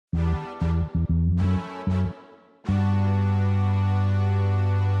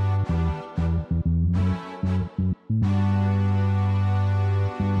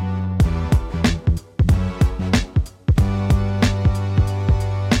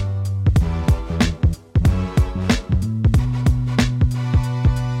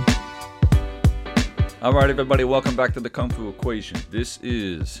All right, everybody, welcome back to the Kung Fu Equation. This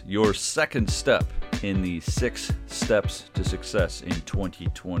is your second step in the 6 steps to success in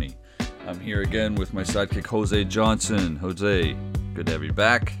 2020. I'm here again with my sidekick, Jose Johnson. Jose, good to have you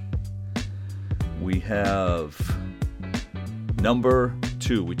back. We have number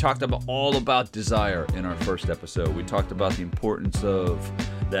 2. We talked all about desire in our first episode. We talked about the importance of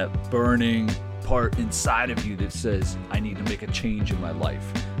that burning part inside of you that says, I need to make a change in my life.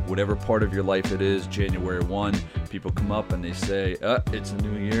 Whatever part of your life it is, January 1, people come up and they say, it's a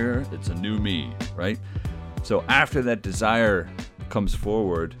new year, it's a new me, right? So after that desire comes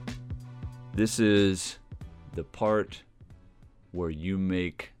forward, this is the part where you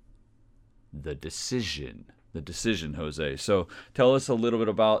make the decision, Jose. So tell us a little bit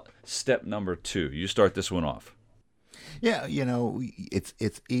about step number 2. You start this one off. Yeah,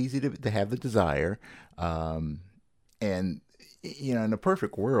 it's easy to have the desire, and in a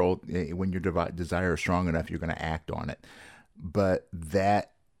perfect world, when your desire is strong enough, you're going to act on it. But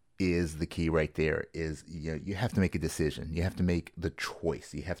that is the key right there. Is you have to make a decision. You have to make the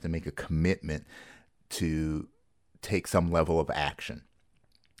choice. You have to make a commitment to take some level of action,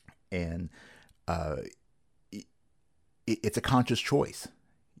 and it's a conscious choice.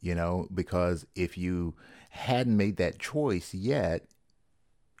 Because if you hadn't made that choice yet,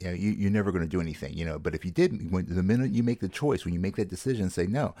 you're never going to do anything, But if you didn't, the minute you make the choice, when you make that decision, say,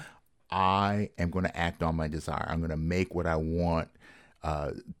 no, I am going to act on my desire. I'm going to make what I want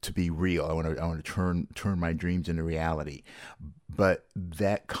to be real. I want to turn my dreams into reality. But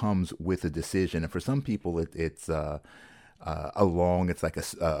that comes with a decision. And for some people, it's like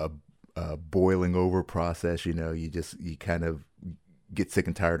a boiling over process. You kind of get sick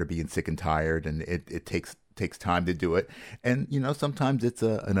and tired of being sick and tired, and it takes time to do it. And sometimes it's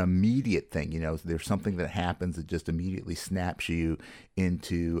an immediate thing. There's something that happens that just immediately snaps you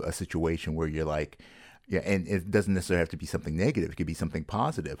into a situation where you're like, and it doesn't necessarily have to be something negative. It could be something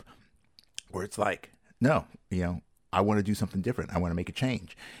positive, where it's like, no, I want to do something different. I want to make a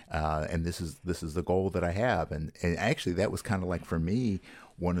change, and this is the goal that I have. And actually, that was kind of like, for me,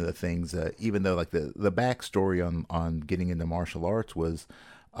 one of the things, even though like the backstory on getting into martial arts was,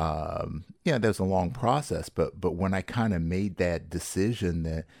 there's a long process, but when I kind of made that decision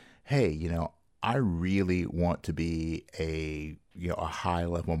that, hey, I really want to be a high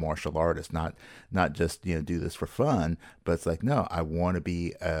level martial artist, not just, do this for fun, but it's like, no, I want to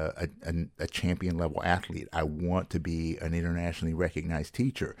be a champion level athlete. I want to be an internationally recognized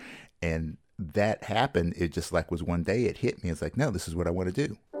teacher. And that happened. It just like was one day it hit me. It's like, no, this is what I want to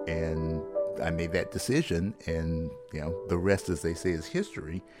do. And I made that decision, and the rest, as they say, is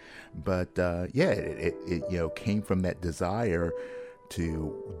history. But it came from that desire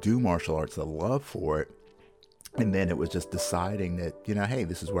to do martial arts, the love for it, and then it was just deciding that hey,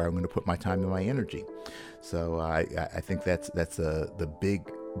 this is where I'm going to put my time and my energy. So I think that's the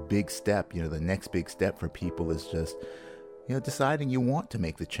big step. The next big step for people is just deciding you want to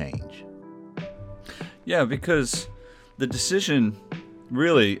make the change. Yeah, because the decision.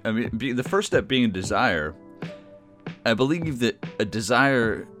 Really, the first step being a desire. I believe that a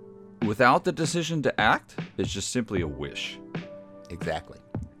desire without the decision to act is just simply a wish. Exactly.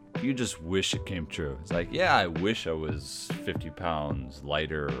 You just wish it came true. It's like, yeah, I wish I was 50 pounds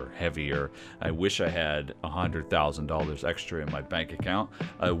lighter or heavier. I wish I had $100,000 extra in my bank account.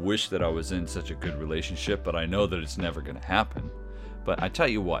 I wish that I was in such a good relationship, but I know that it's never going to happen. But I tell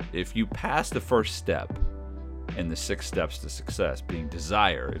you what, if you pass the first step, and the 6 steps to success being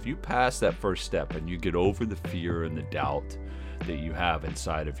desire, if you pass that first step and you get over the fear and the doubt that you have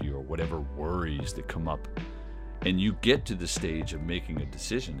inside of you, or whatever worries that come up, and you get to the stage of making a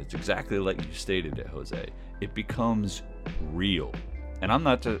decision, it's exactly like you stated it, Jose. It becomes real. And I'm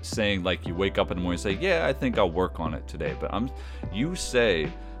not just saying like you wake up in the morning and say, yeah, I think I'll work on it today, but you say,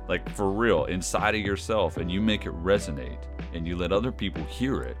 like, for real, inside of yourself, and you make it resonate, and you let other people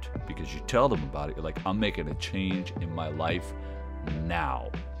hear it because you tell them about it. You're like, I'm making a change in my life now,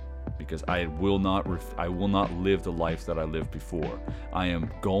 because I will not live the life that I lived before. I am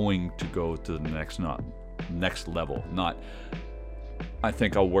going to go to the next level. Not, I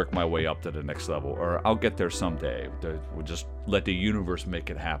think I'll work my way up to the next level, or I'll get there someday. We'll just let the universe make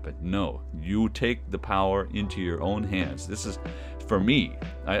it happen. No, you take the power into your own hands. This is, for me,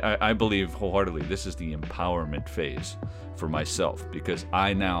 I believe wholeheartedly, this is the empowerment phase for myself, because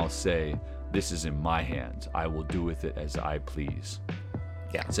I now say, this is in my hands. I will do with it as I please.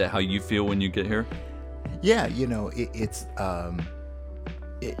 Yeah. Is that how you feel when you get here? Yeah,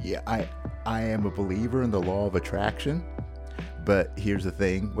 I am a believer in the law of attraction, But here's the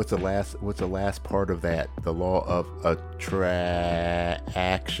thing: what's the last part of that? The law of attraction,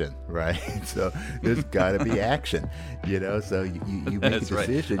 right? So there's got to be action, So you make That's a right.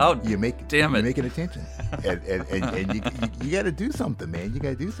 decision. Oh, you make damn it. You make an intention, and you got to do something, man. You got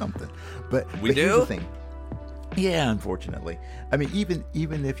to do something. But We here's do? the thing. Yeah, unfortunately. I mean, even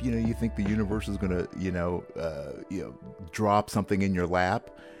if you think the universe is gonna drop something in your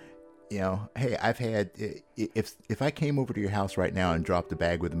lap, hey, I've had if I came over to your house right now and dropped a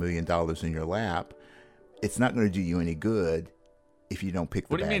bag with $1 million in your lap, it's not going to do you any good if you don't pick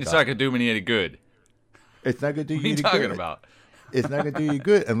the What do bag you mean it's up. not going to do me any good? It's not going to do What are you you any talking good. about? It's not going to do you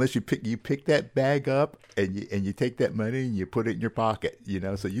good unless you pick that bag up and you take that money and you put it in your pocket.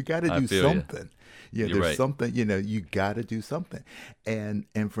 So you got to I do feel ya. something. You're There's right. something. You got to do something. And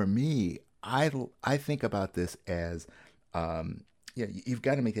for me, I think about this as, you've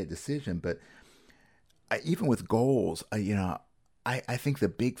got to make that decision. But even with goals, I think the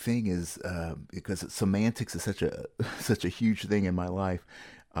big thing is because semantics is such a huge thing in my life.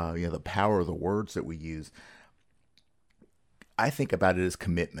 The power of the words that we use. I think about it as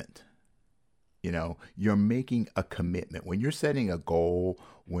commitment. You're making a commitment when you're setting a goal.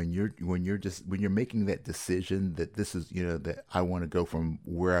 When you're making that decision that this is that I want to go from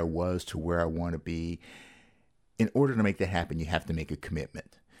where I was to where I want to be. In order to make that happen, you have to make a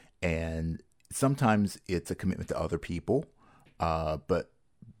commitment, and sometimes it's a commitment to other people, but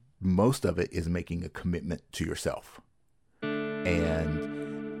most of it is making a commitment to yourself.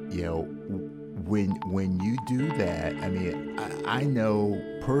 And when you do that, I mean, I know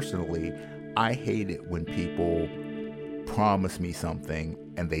personally, I hate it when people promise me something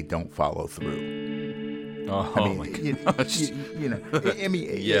and they don't follow through. Oh, I mean, my gosh. I mean,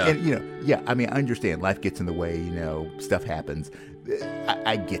 Yeah. and, I mean, I understand life gets in the way, stuff happens.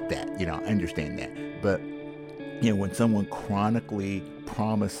 I get that, I understand that. But, when someone chronically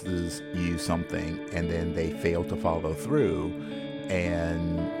promises you something and then they fail to follow through,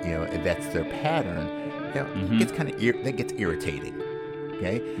 and that's their pattern, Mm-hmm. that gets irritating.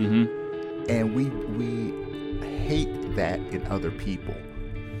 Okay. Mm-hmm. And we hate that in other people,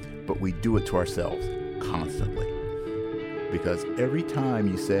 but we do it to ourselves constantly. Because every time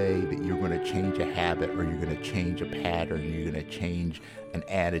you say that you're going to change a habit or you're going to change a pattern, you're going to change an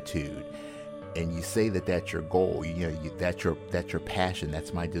attitude, and you say that that's your goal, that's your passion,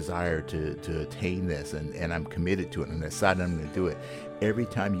 that's my desire to attain this, and I'm committed to it, and I decided I'm going to do it. Every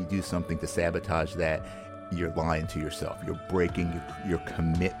time you do something to sabotage that, you're lying to yourself. You're breaking your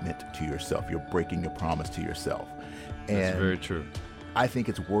commitment to yourself. You're breaking your promise to yourself. And That's very true. I think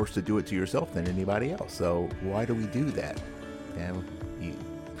it's worse to do it to yourself than anybody else. So why do we do that?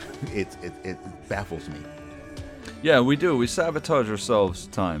 It baffles me. Yeah, we do. We sabotage ourselves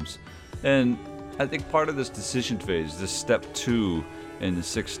at times. And I think part of this decision phase, this step 2 in the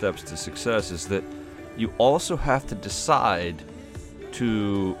 6 steps to success, is that you also have to decide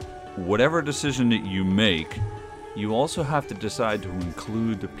to, whatever decision that you make, you also have to decide to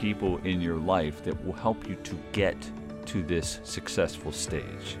include the people in your life that will help you to get to this successful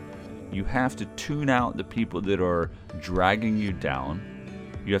stage. You have to tune out the people that are dragging you down.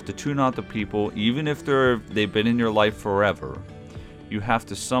 You have to tune out the people, even if they've been in your life forever. You have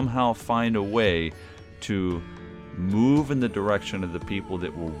to somehow find a way to move in the direction of the people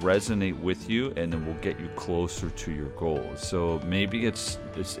that will resonate with you and then will get you closer to your goals. So maybe it's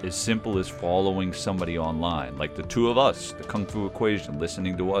as simple as following somebody online, like the two of us, the Kung Fu Equation,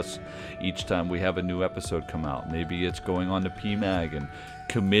 listening to us each time we have a new episode come out. Maybe it's going on to PMag and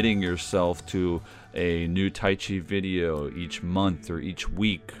committing yourself to a new Tai Chi video each month or each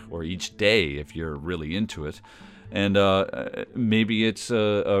week or each day if you're really into it. And maybe it's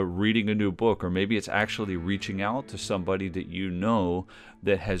reading a new book, or maybe it's actually reaching out to somebody that you know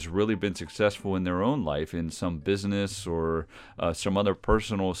that has really been successful in their own life, in some business or some other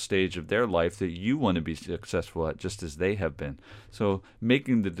personal stage of their life that you want to be successful at just as they have been. So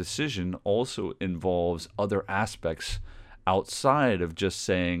making the decision also involves other aspects outside of just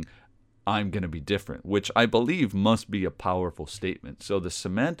saying, I'm going to be different, which I believe must be a powerful statement. So the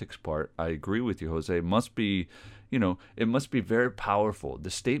semantics part, I agree with you, Jose, must be, it must be very powerful.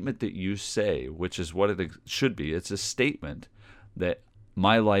 The statement that you say, which is what it should be, it's a statement that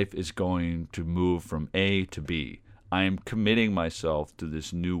my life is going to move from A to B. I am committing myself to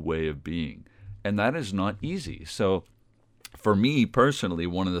this new way of being. And that is not easy. So for me personally,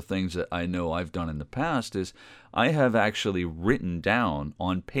 one of the things that I know I've done in the past is I have actually written down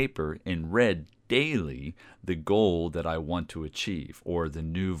on paper and read daily the goal that I want to achieve, or the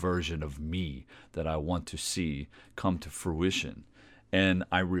new version of me that I want to see come to fruition. And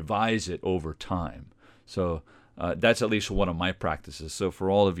I revise it over time. So That's at least one of my practices. So for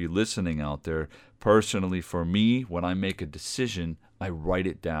all of you listening out there, personally for me, when I make a decision, I write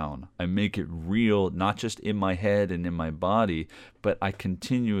it down. I make it real, not just in my head and in my body, but I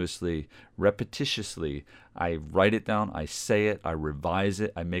continuously, repetitiously, I write it down, I say it, I revise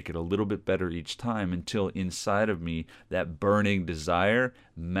it, I make it a little bit better each time until inside of me, that burning desire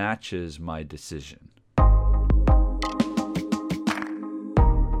matches my decision.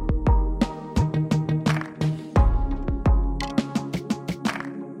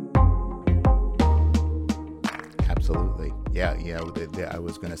 Absolutely. Yeah, I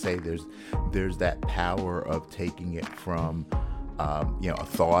was going to say there's that power of taking it from a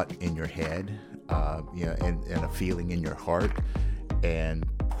thought in your head, and a feeling in your heart, and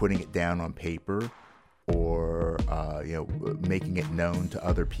putting it down on paper, or making it known to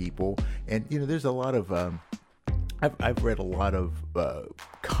other people. And there's a lot of I've read a lot of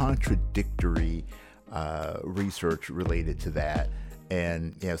contradictory research related to that.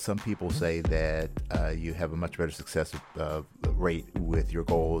 And some people say that you have a much better success rate with your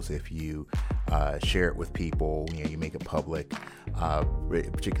goals if you share it with people. You make it public,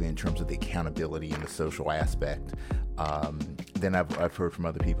 particularly in terms of the accountability and the social aspect. Then I've heard from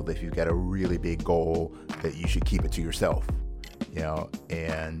other people that if you've got a really big goal, that you should keep it to yourself.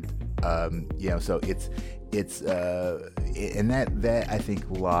 And so it's and that I think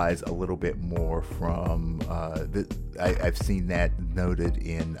lies a little bit more from I've seen that noted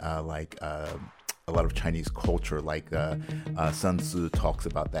in a lot of Chinese culture, like Sun Tzu talks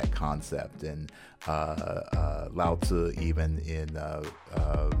about that concept, and Lao Tzu even in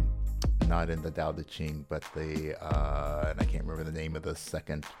not in the Tao Te Ching, but and I can't remember the name of the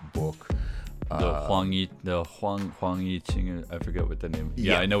second book. The Huang Yi Qing, I forget what the name.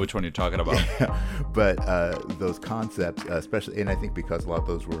 Yeah, I know which one you're talking about. But those concepts, especially, and I think because a lot of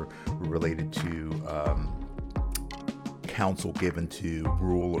those were related to counsel given to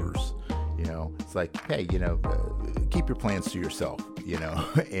rulers. It's like, hey, keep your plans to yourself.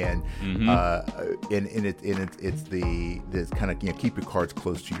 And it's this kind of keep your cards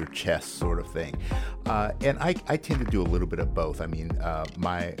close to your chest sort of thing. And I tend to do a little bit of both. I mean,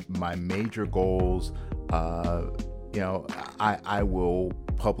 my major goals, I will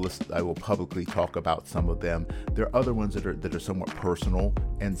publicly talk about some of them. There are other ones that are somewhat personal,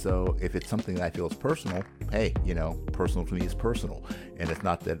 and so if it's something that I feel is personal, hey, personal to me is personal, and it's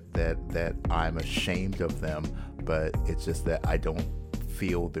not that I'm ashamed of them, but it's just that I don't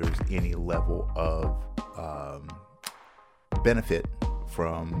feel there's any level of benefit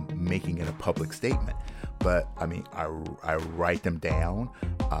from making it a public statement. But I mean, I write them down.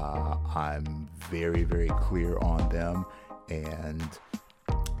 I'm very, very clear on them, and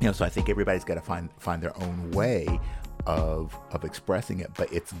so I think everybody's got to find their own way of expressing it,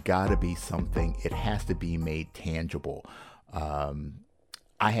 but it's got to be something. It has to be made tangible.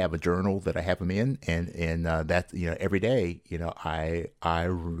 I have a journal that I have them in, and that's every day. I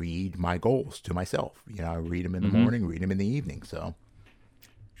read my goals to myself. I read them in the morning, read them in the evening. So.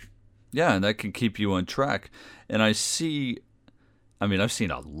 Yeah, and that can keep you on track. And I've seen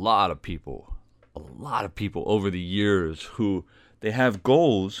a lot of people over the years who they have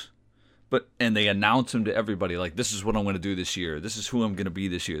goals, and they announce them to everybody, like, this is what I'm going to do this year. This is who I'm going to be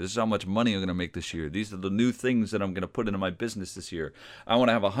this year. This is how much money I'm going to make this year. These are the new things that I'm going to put into my business this year. I want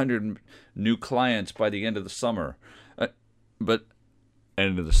to have 100 new clients by the end of the summer. But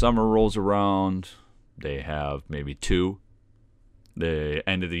end of the summer rolls around, they have maybe 2. The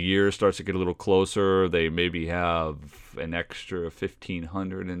end of the year starts to get a little closer. They maybe have an extra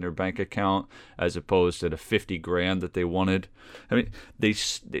 $1,500 in their bank account as opposed to the $50,000 that they wanted. I mean, they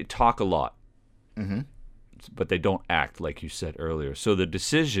talk a lot, but they don't act, like you said earlier. So the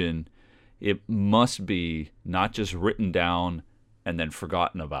decision, it must be not just written down and then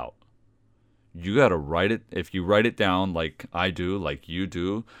forgotten about. You got to write it. If you write it down like I do, like you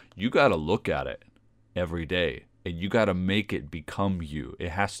do, you got to look at it every day. And you got to make it become you. It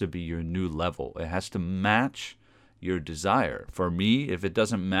has to be your new level. It has to match your desire. For me, if it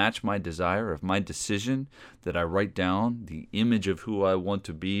doesn't match my desire, if my decision that I write down, the image of who I want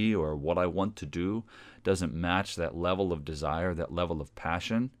to be or what I want to do, doesn't match that level of desire, that level of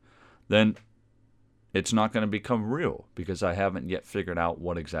passion, then it's not going to become real because I haven't yet figured out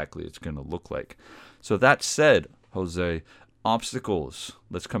what exactly it's going to look like. So that said, Jose, obstacles.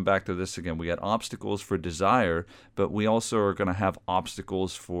 Let's come back to this again. We got obstacles for desire, but we also are going to have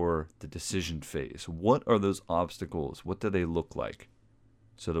obstacles for the decision phase. What are those obstacles? What do they look like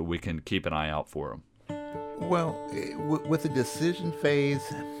so that we can keep an eye out for them? Well, with the decision phase,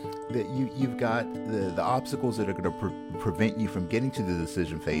 that you've got the obstacles that are going to prevent you from getting to the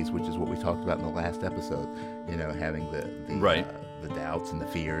decision phase, which is what we talked about in the last episode. You know, having Right. the doubts and the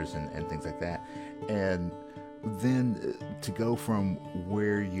fears and things like that, and then to go from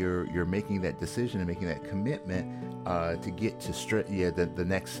where you're making that decision and making that commitment to get to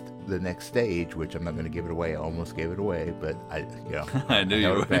the next stage, which I'm not going to give it away. I almost gave it away, but I knew you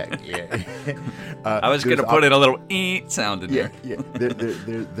held would. it back. Yeah. I was going to put in a little sound in there. Yeah.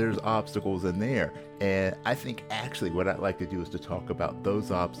 There's obstacles in there, and I think actually what I'd like to do is to talk about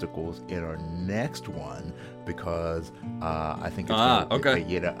those obstacles in our next one, because I think it's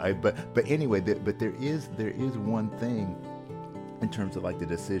okay. But anyway, but there is one thing in terms of like the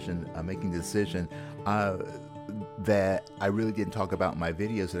decision, making the decision, that I really didn't talk about in my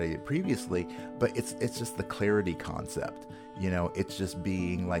videos that I did previously, but it's just the clarity concept. You know, it's just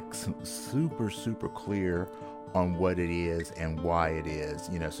being like super clear on what it is and why it is.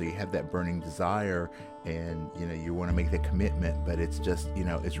 You know, so you have that burning desire, and you know you want to make the commitment, but it's just, you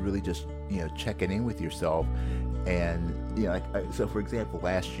know, it's really just, you know, checking in with yourself. And you know, so for example,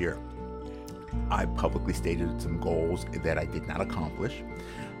 last year I publicly stated some goals that I did not accomplish.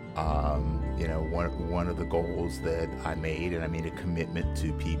 You know, one of the goals that I made, and I made a commitment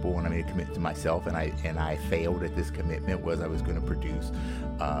to people, and I made a commitment to myself, and I failed at this commitment, was I was going to produce,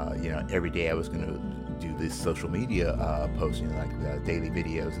 you know, every day I was going to do this social media posting, like daily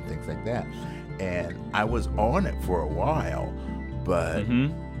videos and things like that. And I was on it for a while, but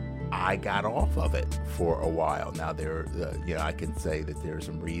I got off of it for a while. Now you know, I can say that there are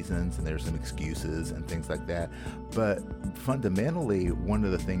some reasons and there's some excuses and things like that, but fundamentally, one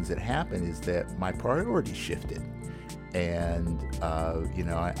of the things that happened is that my priorities shifted, and you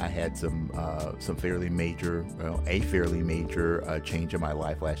know, I had some fairly major, a fairly major change in my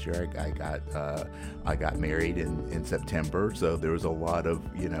life last year. I got married in September, so there was a lot of,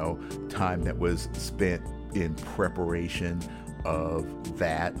 you know, time that was spent in preparation of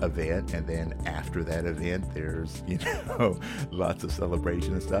that event, and then after that event there's, you know, lots of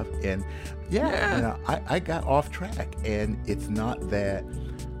celebration and stuff. And you know, I got off track, and it's not that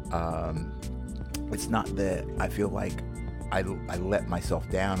I feel like I let myself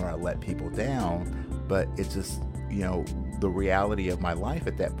down or I let people down, but it's just, you know, the reality of my life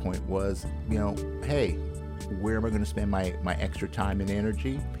at that point was, you know, hey, where am I going to spend my extra time and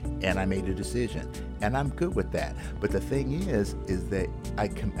energy? And I made a decision, and I'm good with that. But the thing is that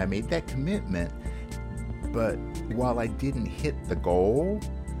I made that commitment, but while I didn't hit the goal,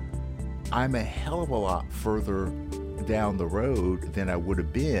 I'm a hell of a lot further down the road than I would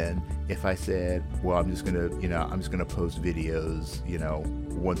have been if I said, well, I'm just gonna post videos, you know,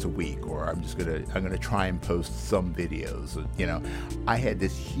 once a week, or I'm gonna try and post some videos. You know, I had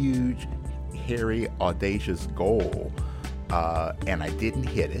this huge, hairy, audacious goal, and I didn't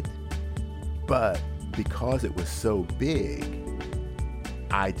hit it, but because it was so big,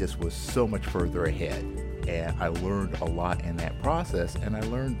 I just was so much further ahead, and I learned a lot in that process. And I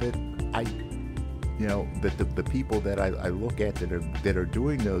learned that the people that I look at that are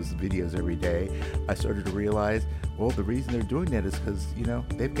doing those videos every day, I started to realize, well, the reason they're doing that is because, you know,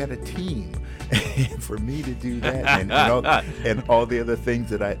 they've got a team. And for me to do that, and all the other things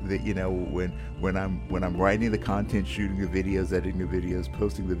that you know, when I'm writing the content, shooting the videos, editing the videos,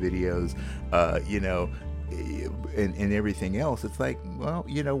 posting the videos, you know, and everything else, it's like, well,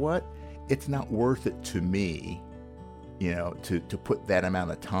 you know what? It's not worth it to me, you know, to put that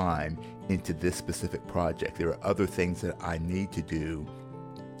amount of time into this specific project. There are other things that I need to do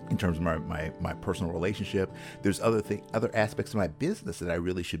in terms of my personal relationship. There's other aspects of my business that I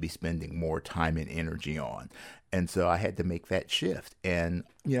really should be spending more time and energy on. And so I had to make that shift. And,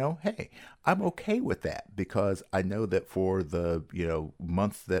 you know, hey, I'm okay with that, because I know that for the, you know,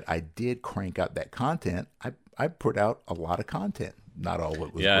 month that I did crank out that content, I put out a lot of content. Not all of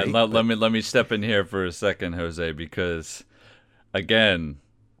it was great. Let me step in here for a second, Jose, because again,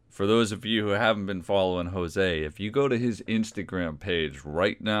 for those of you who haven't been following Jose, if you go to his Instagram page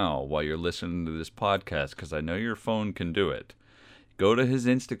right now while you're listening to this podcast, because I know your phone can do it, go to his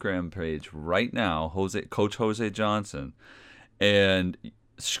Instagram page right now, Coach Jose Johnson, and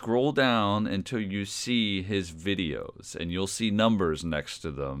scroll down until you see his videos, and you'll see numbers next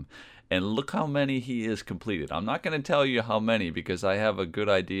to them. And look how many he has completed. I'm not going to tell you how many, because I have a good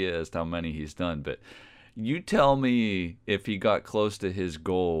idea as to how many he's done. But you tell me if he got close to his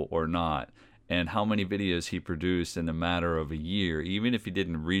goal or not, and how many videos he produced in a matter of a year. Even if he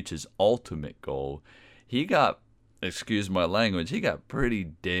didn't reach his ultimate goal, he got, excuse my language, he got pretty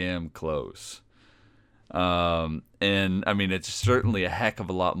damn close. And I mean, it's certainly a heck of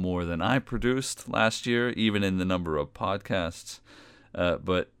a lot more than I produced last year, even in the number of podcasts.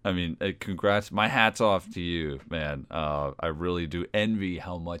 But I mean, congrats. My hat's off to you, man. I really do envy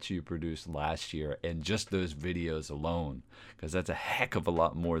how much you produced last year and just those videos alone, because that's a heck of a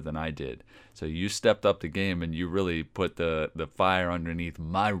lot more than I did. So you stepped up the game and you really put the fire underneath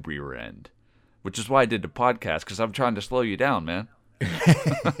my rear end, which is why I did the podcast, because I'm trying to slow you down, man.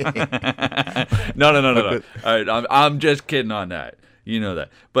 No. All right, I'm just kidding on that. You know that.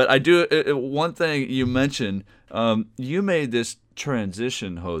 But I do. One thing you mentioned, you made this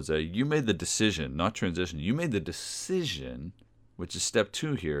transition, Jose. You made the decision, not transition. You made the decision, which is step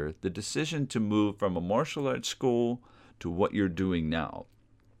 2 here, the decision to move from a martial arts school to what you're doing now.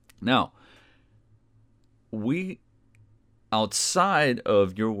 Now, outside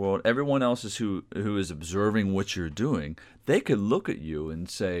of your world, everyone else is who is observing what you're doing, they could look at you and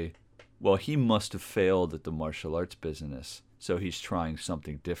say, well, he must have failed at the martial arts business, so he's trying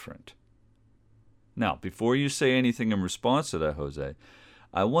something different. Now, before you say anything in response to that, Jose,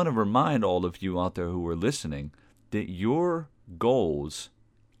 I want to remind all of you out there who are listening that your goals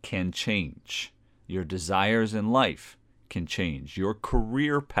can change. Your desires in life can change. Your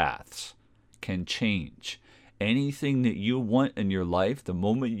career paths can change. Anything that you want in your life, the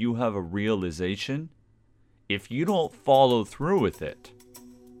moment you have a realization, if you don't follow through with it,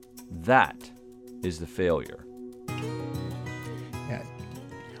 that is the failure. Yeah.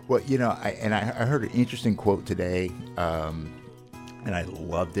 Well, you know, I heard an interesting quote today, and I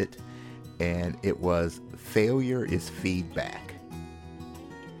loved it, and it was, failure is feedback.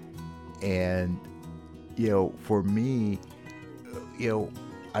 And, you know, for me, you know,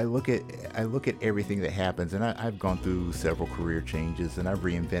 I look at everything that happens, and I've gone through several career changes, and I've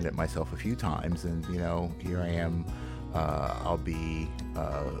reinvented myself a few times, and you know, here I am. I'll be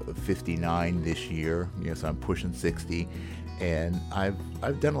 59 this year, you know, so I'm pushing 60, and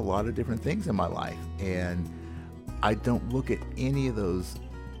I've done a lot of different things in my life, and I don't look at any of those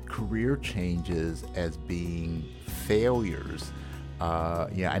career changes as being failures.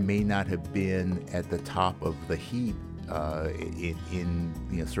 Yeah, I may not have been at the top of the heap in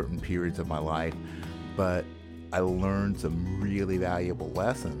you know, certain periods of my life, but I learned some really valuable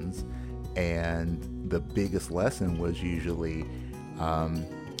lessons, and the biggest lesson was usually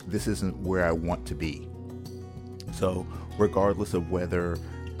this isn't where I want to be. So regardless of whether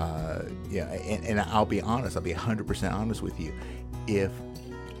yeah, and I'll be honest, I'll be 100% honest with you, if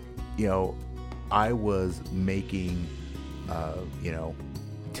you know, I was making you know,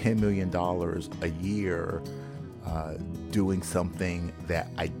 $10 million a year doing something that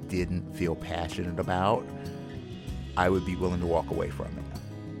I didn't feel passionate about, I would be willing to walk away from it.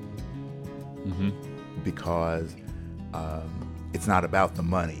 Mm-hmm. Because it's not about the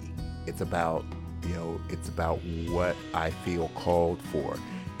money. It's about, you know, it's about what I feel called for.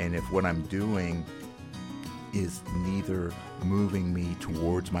 And if what I'm doing is neither moving me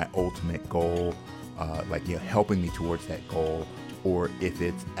towards my ultimate goal, like, you know, helping me towards that goal, or if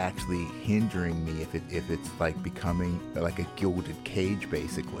it's actually hindering me, if it's like becoming like a gilded cage,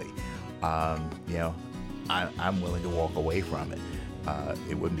 basically, you know, I'm willing to walk away from it.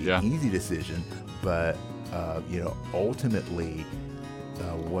 It wouldn't be an easy decision, but you know, ultimately,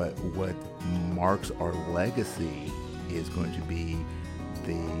 what marks our legacy is going to be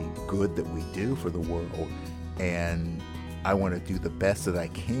the good that we do for the world, and I want to do the best that I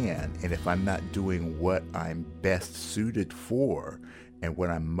can. And if I'm not doing what I'm best suited for and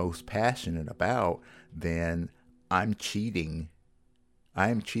what I'm most passionate about, then I'm cheating. I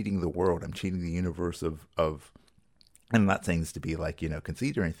am cheating the world. I'm cheating the universe of I'm not saying this to be like, you know,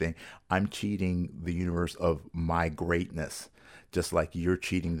 conceit or anything. I'm cheating the universe of my greatness, just like you're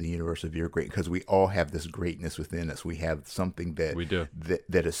cheating the universe of your greatness, because we all have this greatness within us. We have something that we do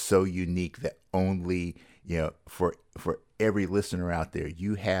that is so unique that only, you know, for every listener out there,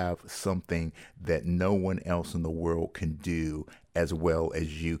 you have something that no one else in the world can do as well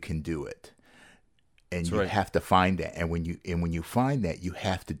as you can do it. And you have to find that. And when you find that, you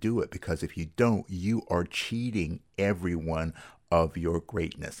have to do it, because if you don't, you are cheating everyone of your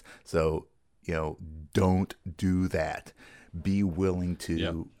greatness. So, you know, don't do that. Be willing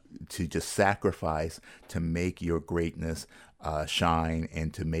to just sacrifice to make your greatness shine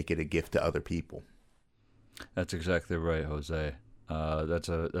and to make it a gift to other people. That's exactly right, Jose. That's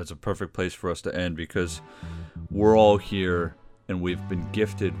a perfect place for us to end, because we're all here and we've been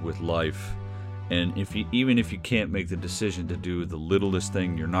gifted with life. And even if you can't make the decision to do the littlest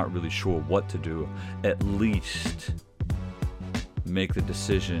thing, you're not really sure what to do, at least make the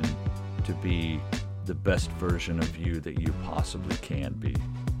decision to be the best version of you that you possibly can be.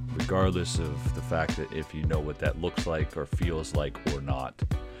 regardless of the fact that if you know what that looks like or feels like or not.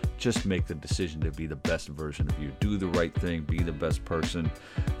 Just make the decision to be the best version of you. Do the right thing. Be the best person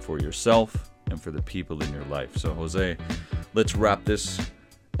for yourself and for the people in your life. So, Jose, let's wrap this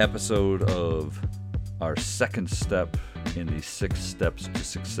episode of our second step in the 6 steps to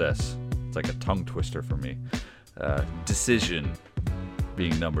success. It's like a tongue twister for me. Decision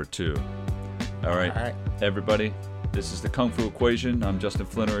being number 2. All right, everybody. This is the Kung Fu Equation. I'm Justin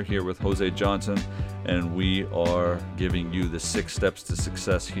Flinner here with Jose Johnson, and we are giving you the 6 steps to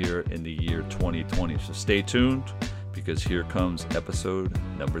success here in the year 2020. So stay tuned, because here comes episode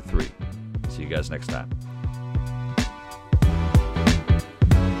number 3. See you guys next time.